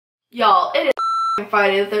Y'all, it is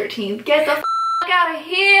Friday the 13th. Get the out of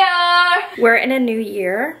here! We're in a new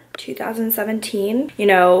year, 2017. You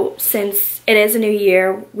know, since it is a new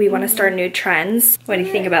year, we want to start new trends. What do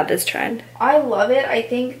you think about this trend? I love it. I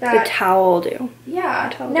think that the towel will do.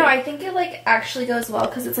 Yeah. No, I think it like actually goes well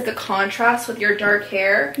because it's like a contrast with your dark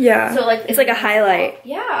hair. Yeah. So like it's like a highlight.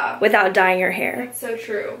 Yeah. Without dyeing your hair. That's so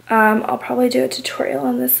true. I'll probably do a tutorial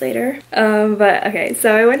on this later. But okay,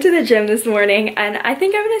 so I went to the gym this morning and I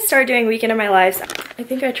think I'm gonna start doing weekend of my life. I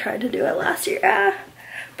think I tried to do it last year,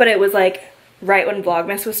 but it was like right when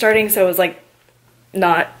Vlogmas was starting, so it was like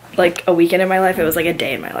not like a weekend in my life, it was like a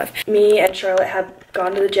day in my life. Me and Charlotte have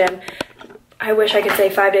gone to the gym. I wish I could say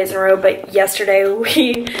 5 days in a row, but yesterday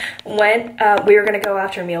we went, we were gonna go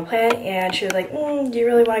after a meal plan and she was like, do you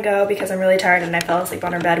really wanna go? Because I'm really tired, and I fell asleep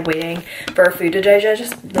on her bed waiting for her food to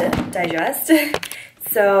digest.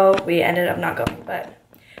 So we ended up not going, but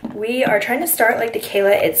we are trying to start like the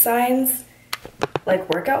Kayla It Signs like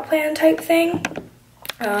workout plan type thing.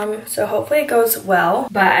 So hopefully it goes well,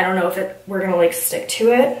 but I don't know if we're gonna like stick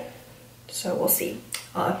to it. So we'll see.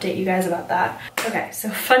 I'll update you guys about that. Okay, so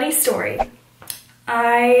funny story.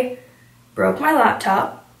 I broke my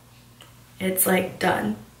laptop. It's like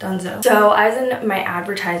donezo. So I was in my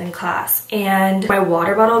advertising class and my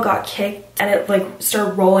water bottle got kicked and it like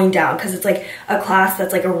started rolling down because it's like a class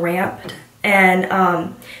that's like a ramp,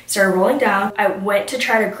 and started rolling down. I went to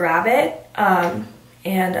try to grab it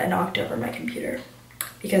and I knocked over my computer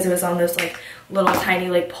because it was on those like little tiny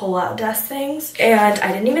like pull-out desk things, and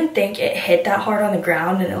I didn't even think it hit that hard on the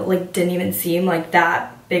ground, and it like didn't even seem like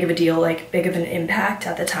that big of a deal, like big of an impact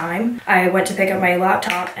at the time. I went to pick up my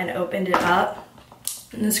laptop and opened it up,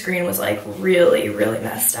 and the screen was like really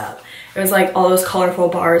messed up. It was like all those colorful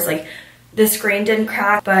bars, like the screen didn't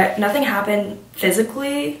crack, but nothing happened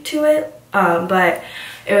physically to it, but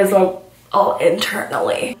it was like all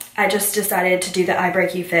internally. I just decided to do the eye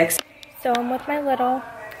break you fix. So I'm with my little,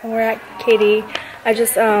 and we're at Katie. I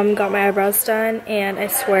just got my eyebrows done, and I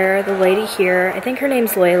swear the lady here, I think her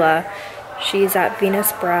name's Layla, she's at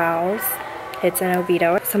Venus Brows. It's in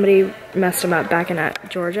Oviedo. Somebody messed them up back in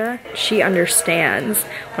Georgia. She understands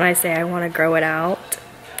when I say I want to grow it out.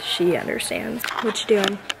 She understands. What you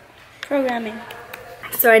doing? Programming.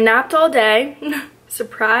 So I napped all day.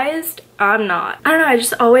 Surprised? I'm not. I don't know, I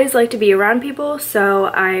just always like to be around people, so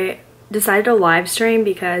I decided to live stream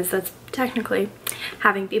because that's technically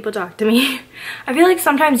having people talk to me. I feel like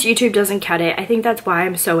sometimes YouTube doesn't cut it. I think that's why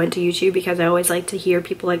I'm so into YouTube, because I always like to hear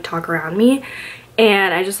people like talk around me,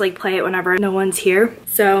 and I just like play it whenever no one's here.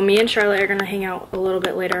 So me and Charlotte are gonna hang out a little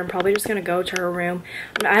bit later. I'm probably just gonna go to her room.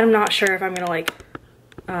 I'm not sure if I'm gonna like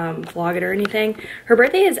vlog it or anything. Her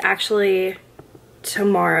birthday is actually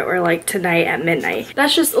tomorrow, or like tonight at midnight.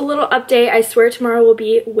 That's just a little update. I swear tomorrow will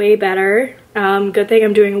be way better. Good thing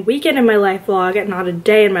I'm doing a weekend in my life vlog and not a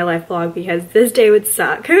day in my life vlog, because this day would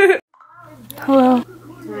suck. Hello.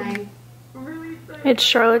 Hi. It's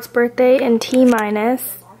Charlotte's birthday in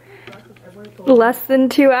T-minus less than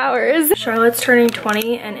 2 hours. Charlotte's turning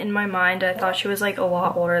 20, and in my mind I thought she was like a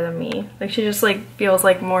lot older than me. Like she just like feels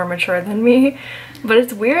like more mature than me. But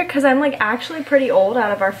it's weird because I'm like actually pretty old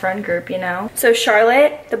out of our friend group, you know? So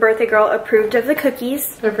Charlotte, the birthday girl, approved of the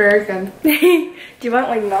cookies. They're very good. Do you want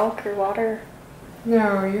like milk or water?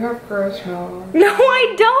 No, you have gross milk. No,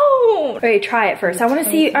 I don't. Wait, try it first. I want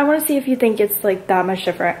to see if you think it's like that much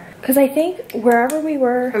different. Because I think wherever we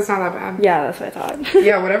were, It's not that bad. yeah, that's what I thought.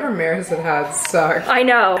 Yeah, whatever Maris had sucked. I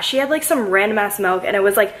know. She had like some random ass milk, and it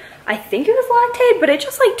was like, I think it was lactate, but it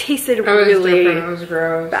just like tasted It was really different. It was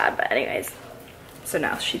gross. bad. But anyways, so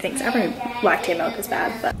now she thinks every lactate milk is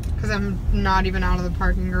bad. But Because I'm not even out of the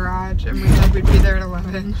parking garage, and we said we'd be there at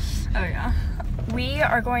 11. oh yeah. We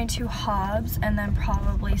are going to Hobbs and then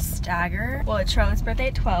probably Stagger. Well, it's Charlotte's birthday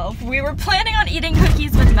at 12. We were planning on eating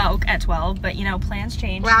cookies with milk at 12, but you know, plans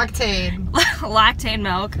change. Lactate. Lactate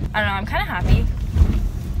milk. I don't know, I'm kind of happy.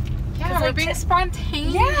 Yeah, we're like being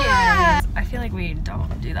spontaneous. Yeah! I feel like we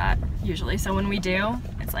don't do that usually, so when we do,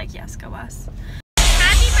 it's like, yes, go us.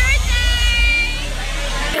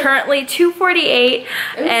 Currently 2:48,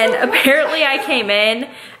 and apparently I came in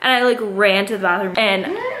and I like ran to the bathroom, and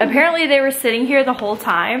apparently they were sitting here the whole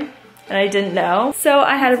time and I didn't know. So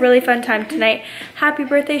I had a really fun time tonight. Happy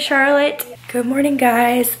birthday, Charlotte. Good morning,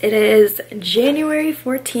 guys. It is January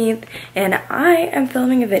 14th and I am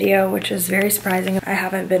filming a video, which is very surprising. I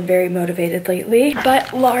haven't been very motivated lately,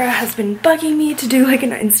 but Laura has been bugging me to do like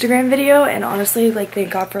an Instagram video, and honestly, like,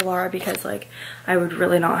 thank God for Laura, because like I would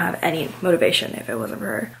really not have any motivation if it wasn't for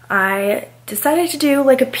her. I decided to do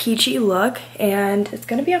like a peachy look, and it's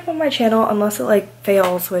gonna be up on my channel unless it like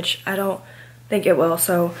fails, which I don't think it will.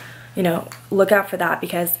 So you know, look out for that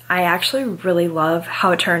because I actually really love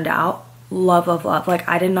how it turned out. Love, love, love. Like,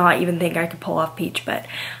 I did not even think I could pull off peach, but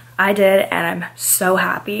I did, and I'm so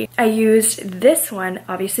happy. I used this one.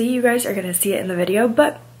 Obviously, you guys are gonna see it in the video,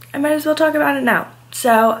 but I might as well talk about it now.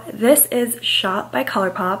 So this is Shop by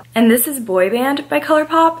ColourPop, and this is Boy Band by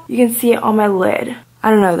ColourPop. You can see it on my lid. I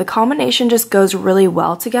don't know, the combination just goes really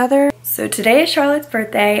well together. So today is Charlotte's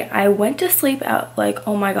birthday. I went to sleep at like,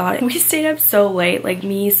 oh my god, we stayed up so late, like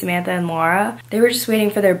me, Samantha, and Laura. They were just waiting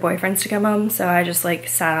for their boyfriends to come home, so I just like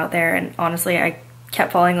sat out there, and honestly, I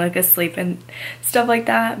kept falling like asleep and stuff like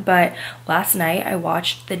that. But last night I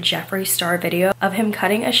watched the Jeffree Star video of him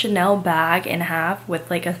cutting a Chanel bag in half with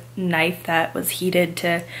like a knife that was heated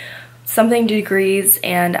to something degrees,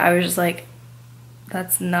 and I was just like,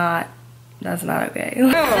 that's not okay.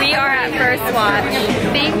 We are at First Watch.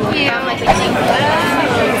 Thank you.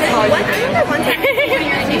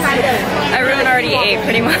 Everyone already ate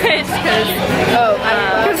pretty much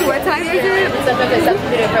because what time is it?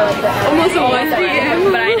 Almost 1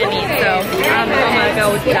 p.m. But I didn't eat, so I'm gonna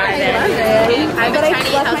go dive in.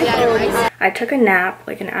 I took a nap,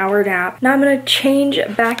 like an hour nap. Now I'm gonna change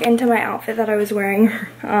back into my outfit that I was wearing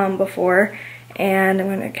before, and I'm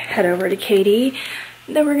gonna head over to Katie.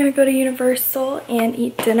 Then we're gonna go to Universal and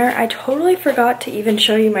eat dinner. I totally forgot to even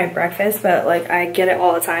show you my breakfast, but like I get it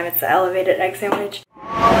all the time. It's the elevated egg sandwich.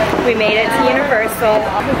 We made it to Universal.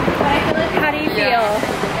 How do you feel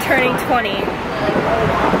turning 20?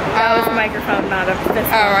 That was a microphone, not a fist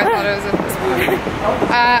bump. Oh, I thought it was a fist bump.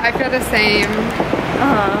 I feel the same.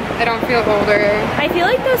 I don't feel older. I feel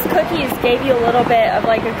like those cookies gave you a little bit of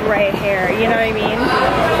like a gray hair, you know what I mean?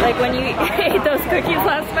 Like when you ate those cookies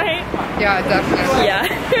last night? Yeah, definitely. Yeah.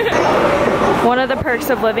 One of the perks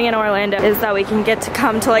of living in Orlando is that we can get to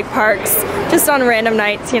come to like parks just on random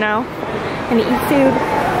nights, you know, and eat food.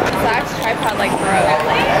 Zach's tripod like broke.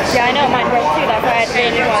 Yeah, I know, mine broke too, that's why I had to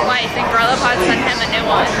get a new one. Twice, and GorillaPod sent him a new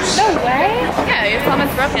one. No way? Yeah, his phone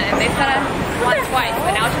was broken, and they sent us one twice,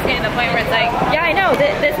 but now it's just getting to the point where it's like... Yeah, I know,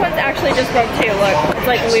 this one's actually just broke too, look. It's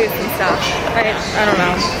like loose and stuff. I don't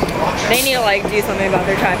know. They need to like do something about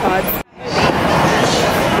their tripods.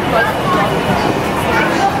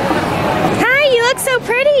 Hi, you look so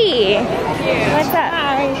pretty! What's up?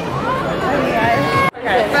 Hi. Hey guys.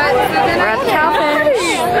 Okay. We're at the Cowfish.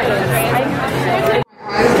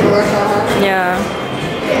 Yeah.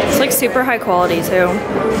 It's like super high quality too.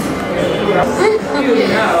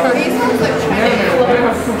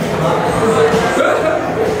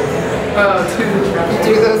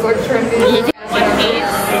 Do those look trendy?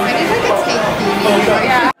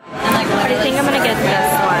 I think I'm gonna get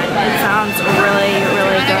this one. It sounds really,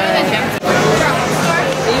 really good.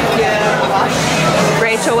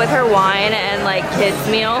 Rachel with her wine and like kids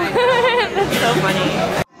meal. That's so funny.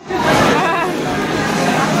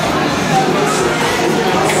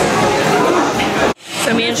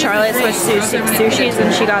 So me and Charlotte switched sushis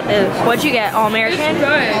and she got this. What'd you get? All American? It's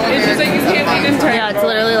good. It's just like you can't eat in turn. Yeah, it's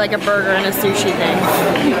literally like a burger and a sushi thing.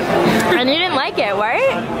 And you didn't like it,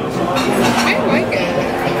 right? I like it.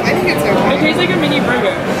 I think it's okay. It tastes like a mini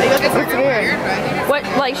burger. It's like weird. What,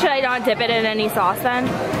 like, should I not dip it in any sauce then?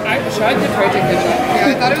 I tried the protein ketchup. Yeah,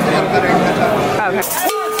 I thought it was a little better ketchup. Okay.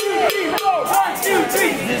 1, 2,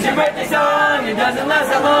 3. This is your birthday song. It doesn't last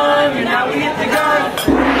that long. And now we hit the gun.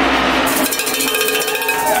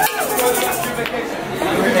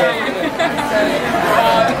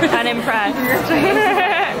 Unimpressed.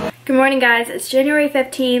 Good morning, guys. It's January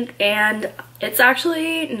 15th and it's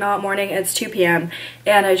actually not morning, it's 2 p.m.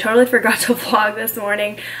 and I totally forgot to vlog this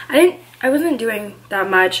morning. I wasn't doing that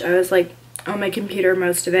much. I was like on my computer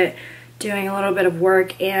most of it, doing a little bit of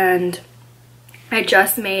work, and I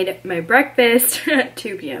just made my breakfast at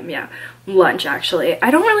 2 p.m. Yeah, lunch actually.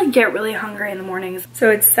 I don't really get really hungry in the mornings.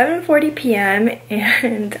 So it's 7:40 p.m.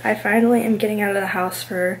 and I finally am getting out of the house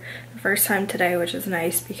for the first time today, which is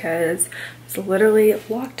nice because it's literally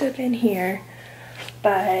locked up in here.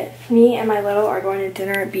 But me and my little are going to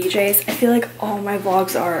dinner at BJ's. I feel like all my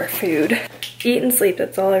vlogs are food. Eat and sleep,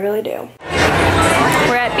 that's all I really do.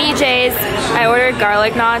 We're at BJ's. I ordered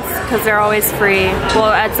garlic knots because they're always free.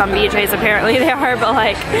 Well, at some BJ's apparently they are, but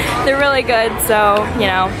like they're really good, so you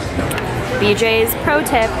know. BJ's pro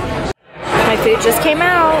tip. My food just came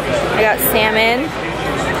out. I got salmon.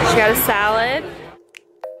 She got a salad.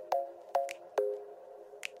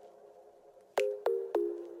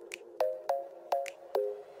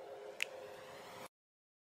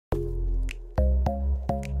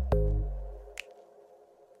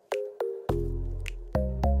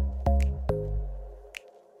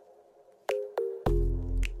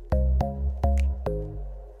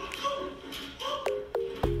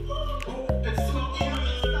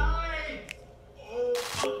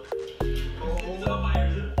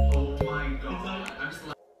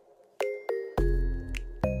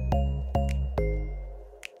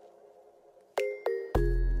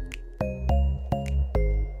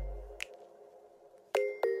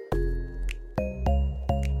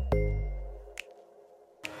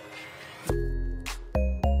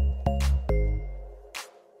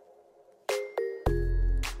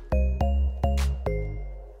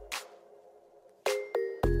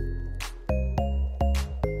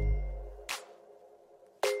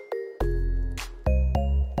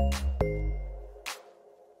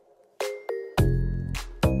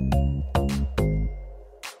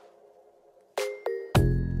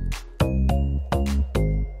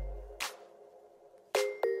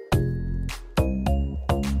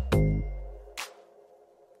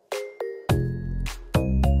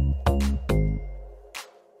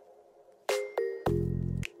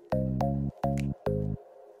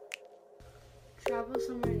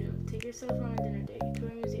 yourself on a dinner date to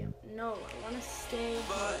a museum. No, I want to stay.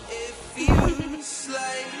 But it feels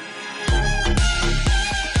like